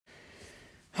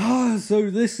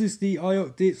So this is the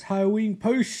IOTDITS Halloween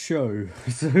post show.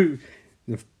 So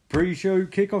the pre-show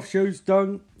kickoff show's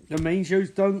done, the main show's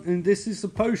done, and this is the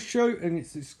post show, and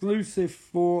it's exclusive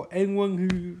for anyone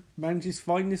who manages to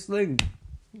find this link.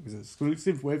 It's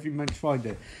exclusive wherever you manage to find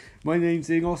it. My name's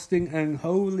Ian Austin, and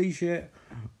holy shit,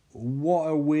 what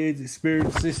a weird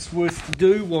experience this was to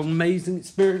do. What an amazing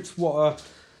experience. What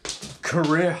a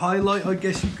career highlight, I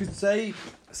guess you could say.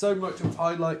 So much of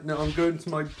highlight that I'm going to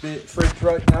my fridge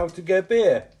right now to get a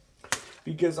beer,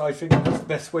 because I think that's the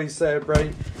best way to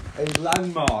celebrate a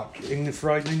landmark in the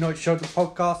Friday Night Shudder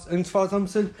podcast, and as far as I'm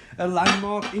concerned, a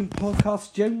landmark in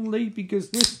podcasts generally,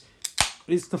 because this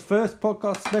is the first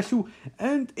podcast special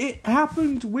and it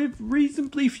happened with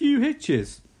reasonably few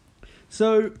hitches.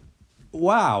 So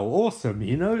wow, awesome,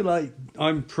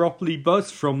 I'm properly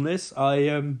buzzed from this.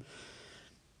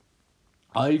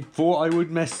 I thought I would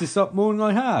mess this up more than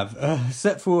I have,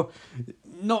 except for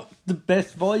not the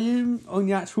best volume on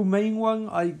the actual main one.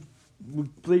 I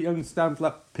would completely understand if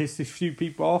that pissed a few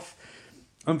people off.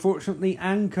 Unfortunately,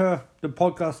 Anchor, the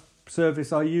podcast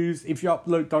service I use, if you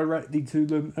upload directly to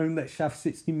them, only lets you have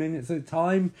 60 minutes at a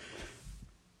time.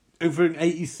 Over an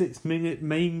 86-minute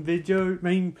main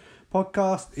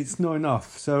podcast, it's not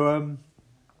enough. So,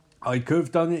 I could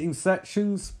have done it in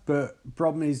sections, but the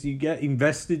problem is you get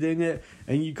invested in it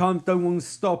and you don't want to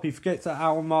stop. If you get to the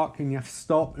hour mark and you have to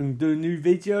stop and do a new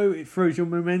video, it throws your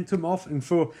momentum off. And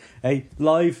for a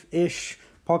live-ish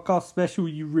podcast special,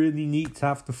 you really need to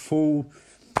have the full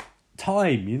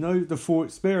time, the full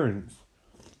experience,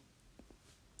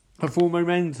 the full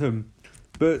momentum.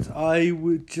 But I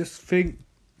would just think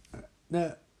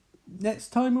that next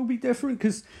time will be different,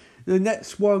 because the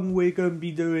next one we're going to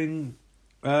be doing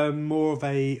more of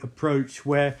a approach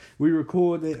where we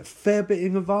record it a fair bit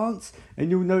in advance, and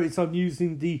you'll notice I'm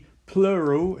using the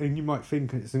plural, and you might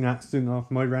think it's an accident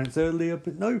after my rants earlier,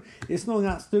 but no, it's not an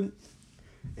accident.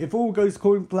 If all goes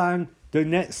according to plan, the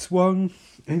next one,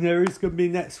 and there is going to be a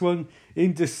next one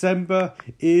in December,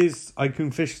 is, I can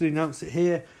officially announce it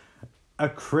here, A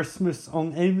Christmas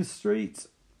on Elm Street,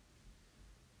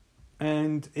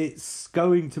 and it's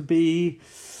going to be,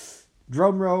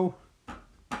 drumroll,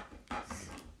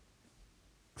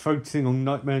 focusing on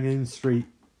Nightmare on Elm Street,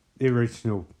 the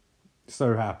original.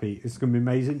 So happy. It's going to be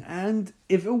amazing. And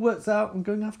if it all works out, I'm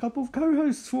going to have a couple of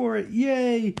co-hosts for it.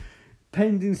 Yay!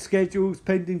 Pending schedules,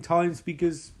 pending times,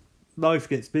 because life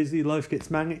gets busy, life gets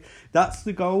manic. That's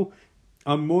the goal.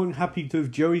 I'm more than happy to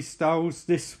have Joey Styles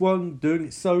this one, doing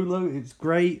it solo. It's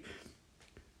great.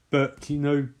 But,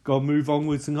 gotta move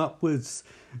onwards and upwards.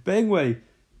 But anyway,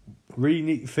 really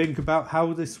need to think about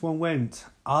how this one went.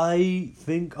 I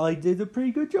think I did a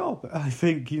pretty good job. I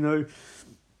think, could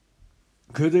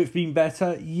it have been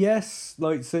better? Yes,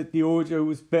 like I said, the audio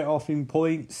was a bit off in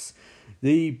points.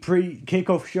 The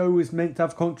pre-kickoff show was meant to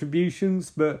have contributions,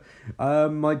 but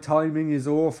my timing is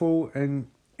awful, and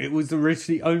it was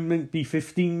originally only meant to be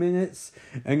 15 minutes,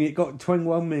 and it got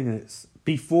 21 minutes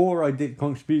before I did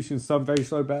contributions, so I'm very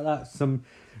sorry about that. Some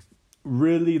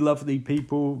really lovely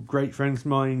people, great friends of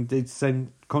mine, did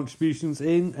send contributions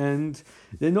in, and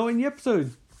they're not in the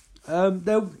episode.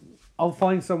 I'll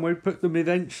find some way to put them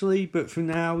eventually, but for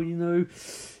now,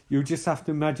 you'll just have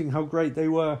to imagine how great they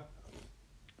were.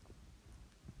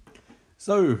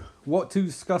 So, what to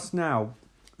discuss now?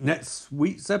 Next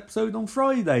week's episode on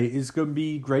Friday is going to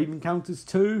be Grave Encounters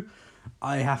 2.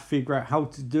 I have to figure out how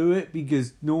to do it,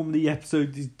 because normally the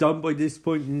episode is done by this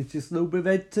point and it's just a little bit of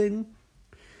editing.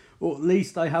 Or at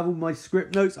least I have all my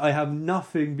script notes. I have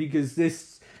nothing, because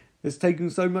this has taken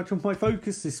so much of my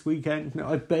focus this weekend.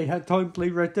 I barely had time to play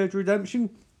Red Dead Redemption.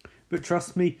 But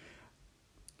trust me,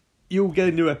 you'll get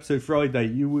a new episode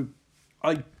Friday.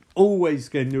 I always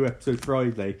get a new episode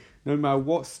Friday. No matter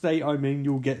what state I'm in,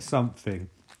 you'll get something.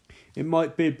 It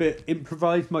might be a bit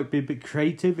improvised, might be a bit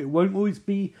creative. It won't always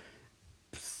be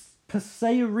per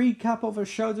se a recap of a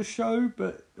show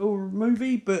or a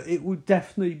movie, but it will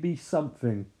definitely be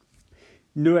something.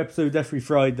 New episode every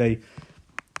Friday.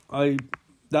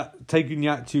 Taking the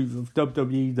attitude of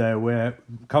WWE there, where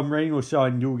come rain or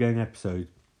shine, you'll get an episode.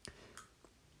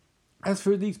 As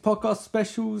for these podcast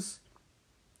specials,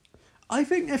 I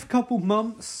think if a couple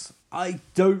months, I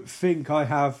don't think I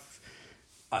have.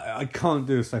 I can't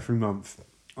do this every month.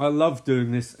 I love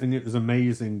doing this, and it was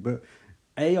amazing, but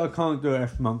I can't do it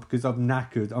every month because I'm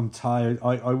knackered. I'm tired.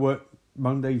 I work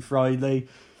Monday, Friday.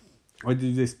 I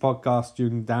do this podcast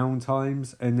during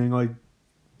downtimes, and then I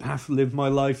have to live my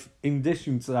life in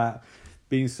addition to that,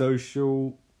 being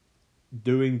social,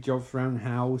 doing jobs around the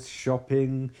house,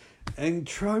 shopping, and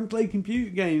try and play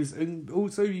computer games, and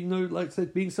also, like I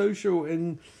said, being social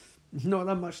and not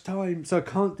that much time, so I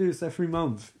can't do this every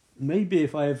month. maybe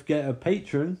if I ever get a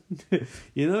patron,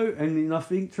 and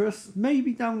enough interest,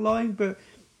 maybe down the line, but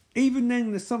even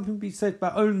then there's something to be said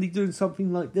about only doing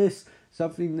something like this,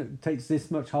 something that takes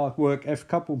this much hard work every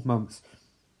couple of months.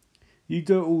 You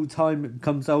do it all the time, it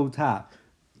becomes old hat.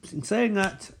 In saying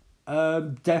that,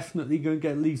 definitely going to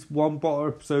get at least one bottle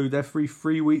episode every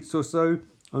 3 weeks or so.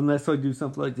 Unless I do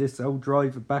something like this, I'll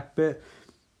drive it back a bit.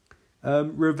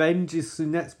 Revenge is the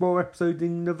next bottle episode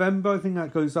in November. I think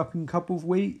that goes up in a couple of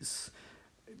weeks.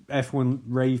 Everyone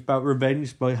raved about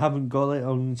Revenge, but I haven't got it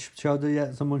on Shudder yet.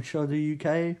 It's on Shudder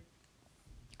UK.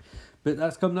 But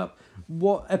that's coming up.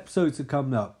 What episodes are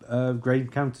coming up? Grave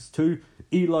Encounters 2,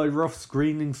 Eli Roth's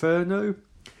Green Inferno,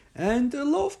 and a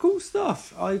lot of cool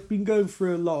stuff. I've been going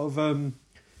through a lot of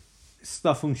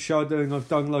stuff on Shudder, and I've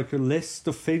done like a list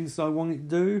of things I wanted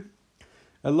to do.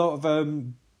 A lot of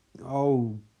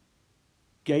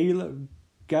Gallo,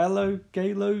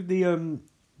 the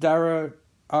Dario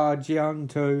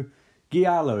Argento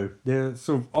Giallo, the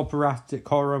sort of operatic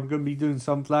horror. I'm going to be doing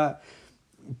some of that.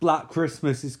 Black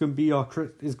Christmas is going to be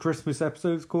his Christmas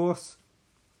episode, of course.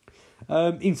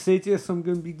 Insidious, I'm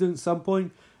going to be doing at some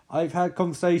point. I've had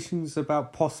conversations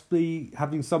about possibly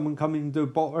having someone come in and do a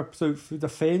bottle episode for The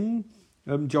Thing.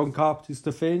 John Carpenter's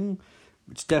The Thing,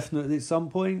 which definitely at some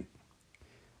point.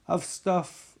 Other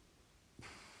stuff.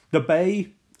 The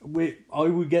Bay. I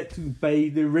would get to Bay,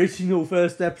 the original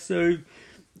first episode.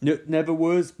 It never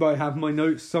was, but I have my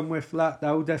notes somewhere flat.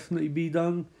 That will definitely be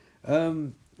done.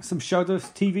 Some Shudder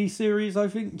TV series, I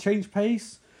think, change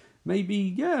pace. Maybe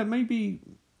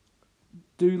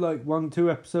do like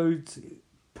 1-2 episodes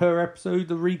per episode,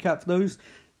 the recap for those.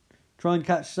 Try and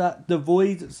catch that. The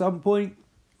Void at some point.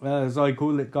 As I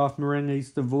call it, Garth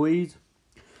Marenghi's The Void.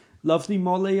 Lovely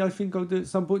Molly, I think I'll do at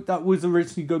some point. That was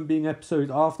originally going to be an episode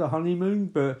after Honeymoon,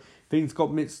 but things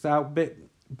got mixed out a bit.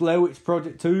 Blair Witch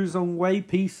Project 2 is on way,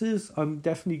 Pieces. I'm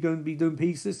definitely going to be doing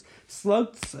Pieces.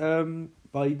 Slugs,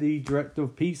 by the director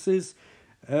of Pieces.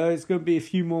 It's going to be a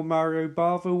few more Mario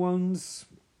Bava ones.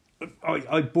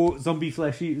 I bought Zombie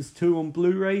Flesh Eaters 2 on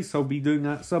Blu-ray, so I'll be doing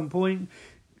that at some point.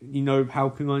 How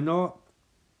can I not?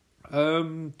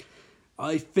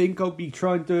 I think I'll be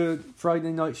trying to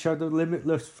Friday Night Shadow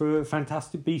Limitless for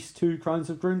Fantastic Beasts 2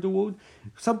 Crimes of Grindelwald.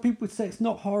 Some people say it's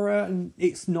not horror, and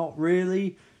it's not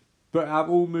really. But out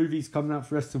of all movies coming out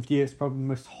for the rest of the year, it's probably the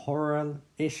most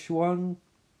horror-ish one.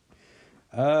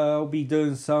 I'll be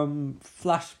doing some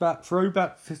flashback,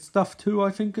 throwback stuff too,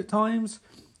 I think, at times.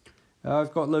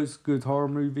 I've got loads of good horror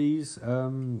movies.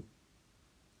 So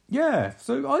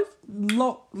I've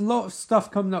lot of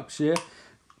stuff coming up this year.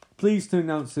 Pleased to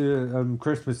announce the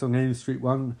Christmas on Elm Street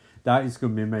one. That is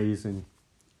going to be amazing.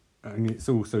 And it's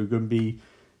also going to be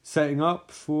setting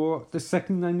up for the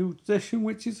second annual edition,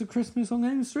 which is a Christmas on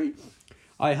Elm Street.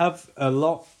 I have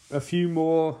a few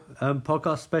more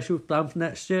podcast specials planned for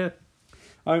next year.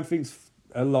 I don't think it's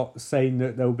a lot saying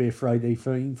that there'll be a Friday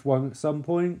 13th one at some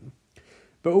point.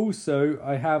 But also,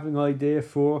 I have an idea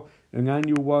for an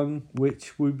annual one,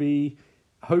 which will be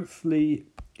hopefully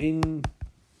in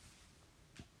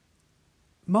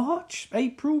March,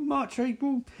 April,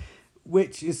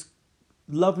 which is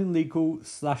lovingly called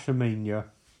Slasher Mania,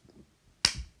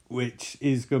 which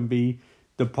is going to be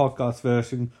the podcast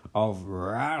version of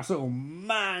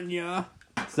WrestleMania.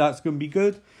 So that's going to be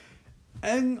good.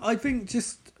 And I think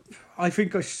I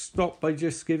should stop by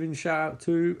just giving a shout out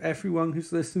to everyone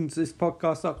who's listened to this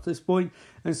podcast up to this point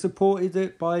and supported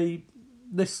it by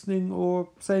listening or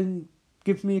saying,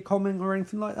 give me a comment or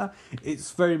anything like that.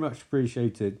 It's very much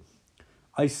appreciated.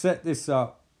 I set this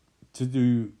up to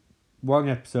do one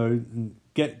episode and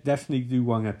definitely do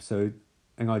one episode,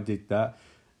 and I did that.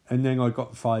 And then I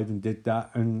got 5 and did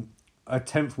that. And a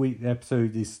 10th week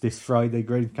episode is this Friday,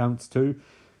 Grave Encounters 2.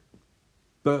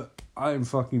 But I am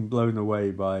fucking blown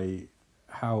away by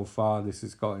how far this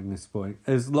has got in this point.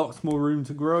 There's lots more room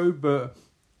to grow, but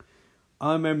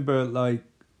I remember like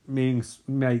me and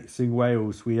mates in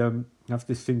Wales, we have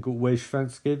this thing called Welsh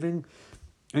Thanksgiving,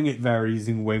 and it varies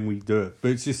in when we do it.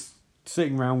 But it's just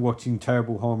sitting around watching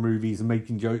terrible horror movies and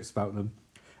making jokes about them.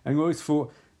 And I always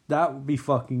thought that would be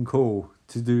fucking cool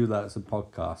to do that as a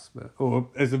podcast, or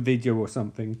as a video or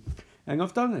something. And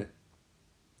I've done it.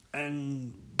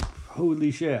 And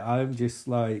holy shit, I'm just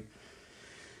like,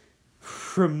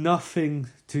 from nothing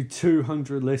to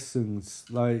 200 listens.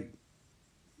 Like,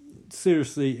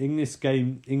 seriously, in this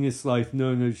game, in this life,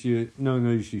 no one knows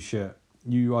you shit.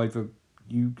 You either,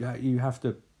 you have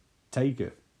to take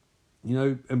it.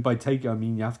 And by take it, I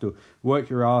mean you have to work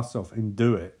your ass off and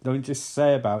do it. Don't just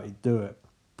say about it, do it.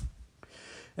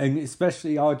 And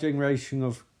especially our generation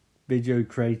of video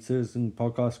creators and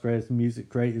podcast creators and music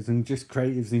creators and just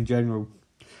creatives in general,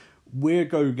 we're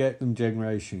go-get-them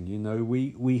generation, you know.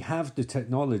 We have the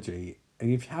technology.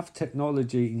 And if you have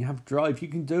technology and you have drive, you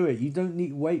can do it. You don't need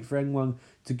to wait for anyone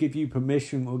to give you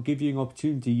permission or give you an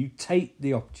opportunity. You take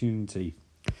the opportunity.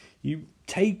 You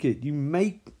take it. You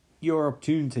make your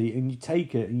opportunity and you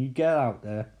take it and you get out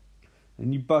there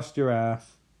and you bust your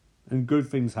ass and good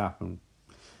things happen.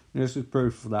 And this is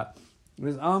proof of that.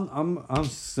 Because I'm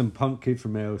some punk kid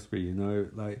from Aylesbury, you know.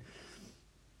 Like,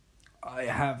 I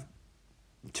have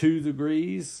 2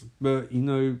 degrees, but, you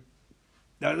know,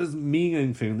 that doesn't mean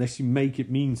anything unless you make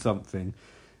it mean something.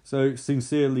 So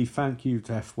sincerely, thank you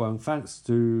to F1. Thanks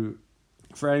to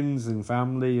friends and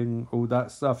family and all that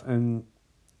stuff. And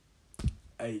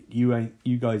hey,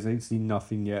 you guys ain't seen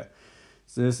nothing yet.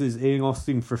 So this is Ian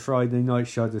Austin for Friday Night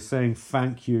Shudder saying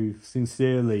thank you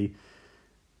sincerely.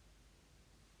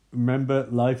 Remember,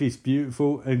 life is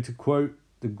beautiful, and to quote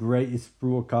the greatest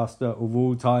broadcaster of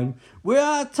all time, we're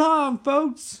out of time,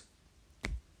 folks.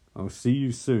 I'll see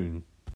you soon.